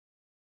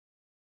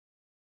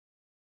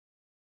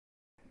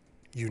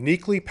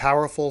Uniquely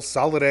powerful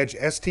Solid Edge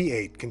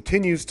ST8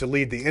 continues to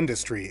lead the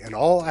industry in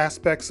all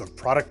aspects of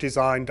product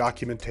design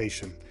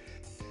documentation.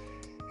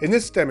 In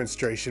this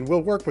demonstration,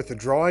 we'll work with the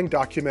drawing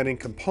documenting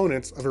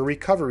components of a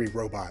recovery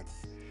robot.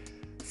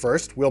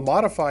 First, we'll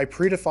modify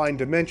predefined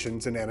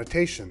dimensions and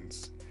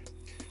annotations.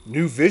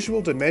 New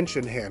visual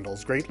dimension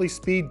handles greatly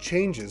speed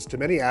changes to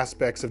many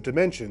aspects of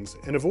dimensions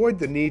and avoid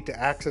the need to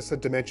access a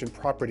dimension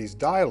properties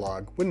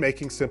dialog when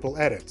making simple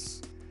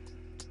edits.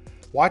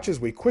 Watch as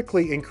we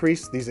quickly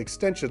increase these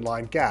extension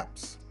line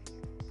gaps.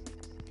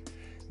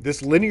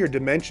 This linear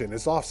dimension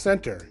is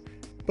off-center,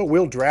 but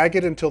we'll drag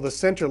it until the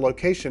center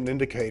location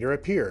indicator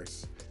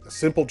appears. A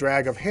simple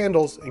drag of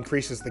handles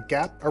increases the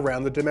gap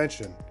around the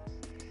dimension.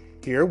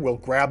 Here we'll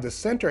grab the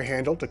center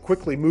handle to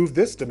quickly move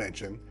this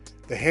dimension.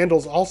 The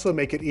handles also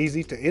make it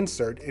easy to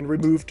insert and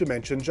remove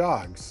dimension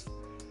jogs.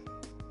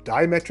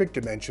 Diametric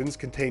dimensions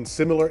contain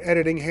similar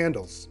editing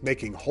handles,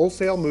 making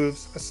wholesale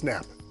moves a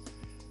snap.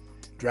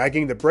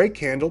 Dragging the brake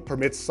handle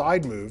permits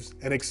side moves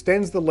and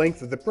extends the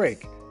length of the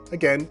brake.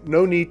 Again,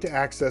 no need to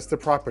access the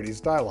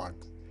Properties dialog.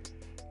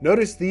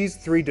 Notice these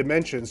three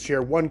dimensions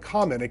share one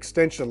common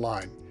extension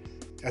line.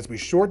 As we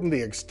shorten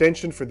the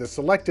extension for the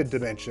selected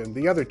dimension,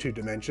 the other two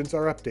dimensions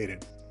are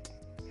updated.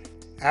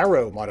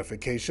 Arrow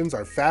modifications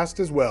are fast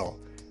as well.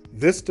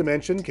 This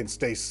dimension can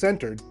stay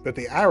centered, but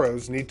the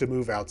arrows need to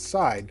move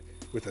outside.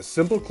 With a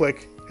simple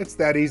click, it's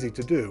that easy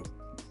to do.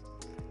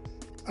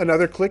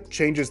 Another click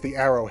changes the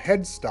arrow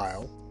head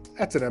style.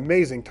 That's an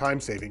amazing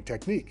time-saving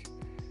technique.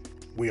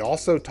 We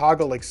also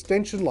toggle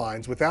extension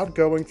lines without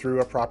going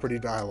through a property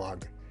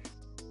dialog.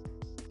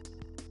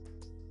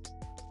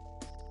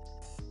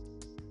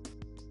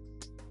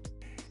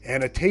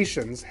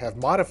 Annotations have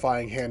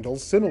modifying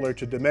handles similar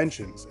to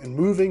dimensions, and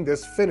moving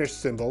this finish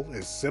symbol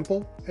is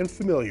simple and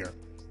familiar.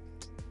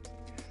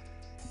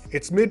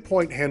 Its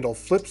midpoint handle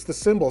flips the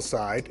symbol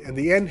side, and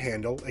the end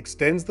handle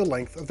extends the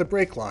length of the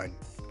brake line.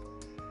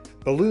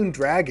 Balloon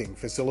dragging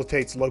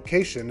facilitates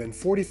location in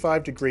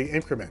 45-degree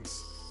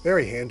increments.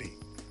 Very handy.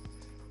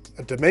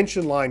 A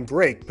dimension line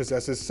brake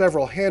possesses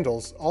several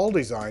handles, all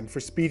designed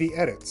for speedy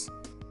edits.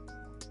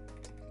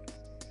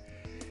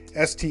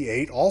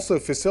 ST8 also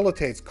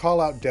facilitates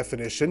callout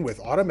definition with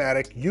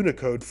automatic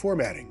Unicode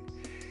formatting.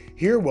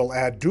 Here we'll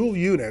add dual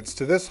units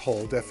to this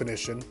whole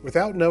definition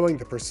without knowing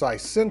the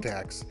precise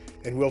syntax,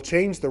 and we'll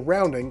change the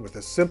rounding with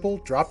a simple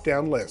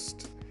drop-down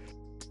list.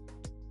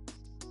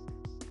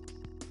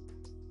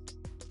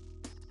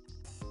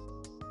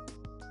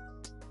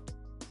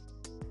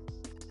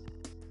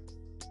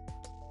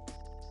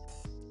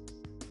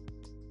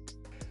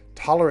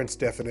 Tolerance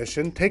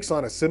definition takes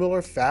on a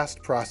similar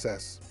fast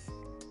process.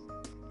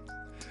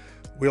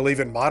 We'll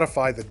even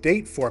modify the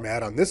date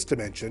format on this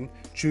dimension,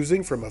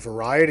 choosing from a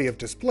variety of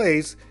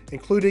displays,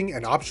 including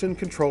an option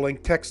controlling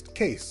text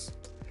case.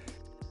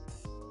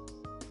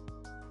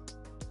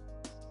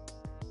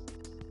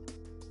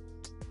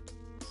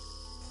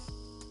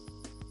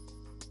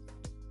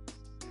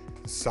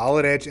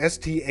 Solid Edge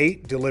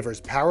ST8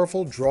 delivers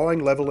powerful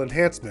drawing level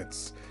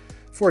enhancements.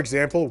 For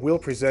example, we'll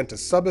present a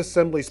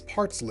sub-assembly's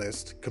parts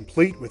list,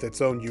 complete with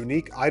its own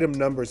unique item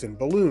numbers and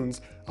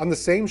balloons, on the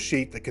same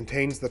sheet that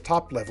contains the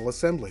top-level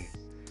assembly.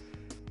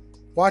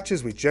 Watch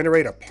as we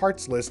generate a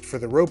parts list for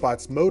the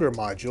robot's motor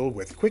module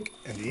with quick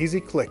and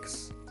easy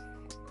clicks.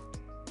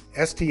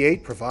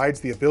 ST8 provides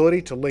the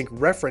ability to link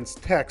reference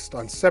text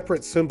on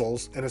separate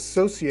symbols and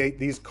associate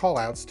these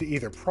callouts to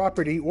either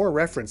property or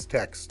reference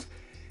text.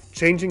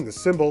 Changing the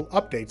symbol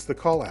updates the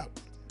callout.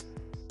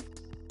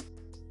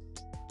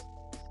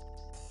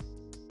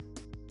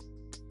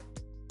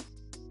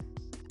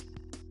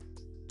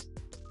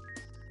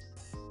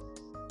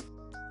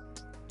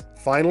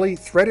 Finally,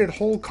 threaded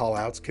hole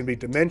callouts can be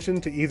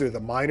dimensioned to either the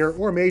minor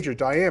or major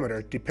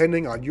diameter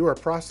depending on your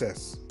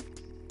process.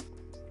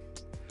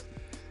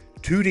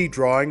 2D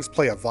drawings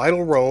play a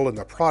vital role in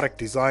the product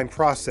design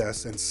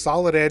process, and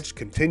Solid Edge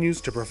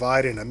continues to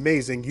provide an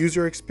amazing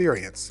user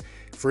experience,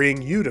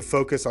 freeing you to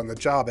focus on the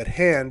job at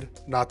hand,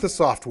 not the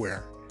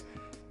software.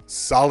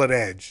 Solid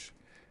Edge.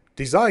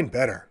 Design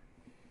better.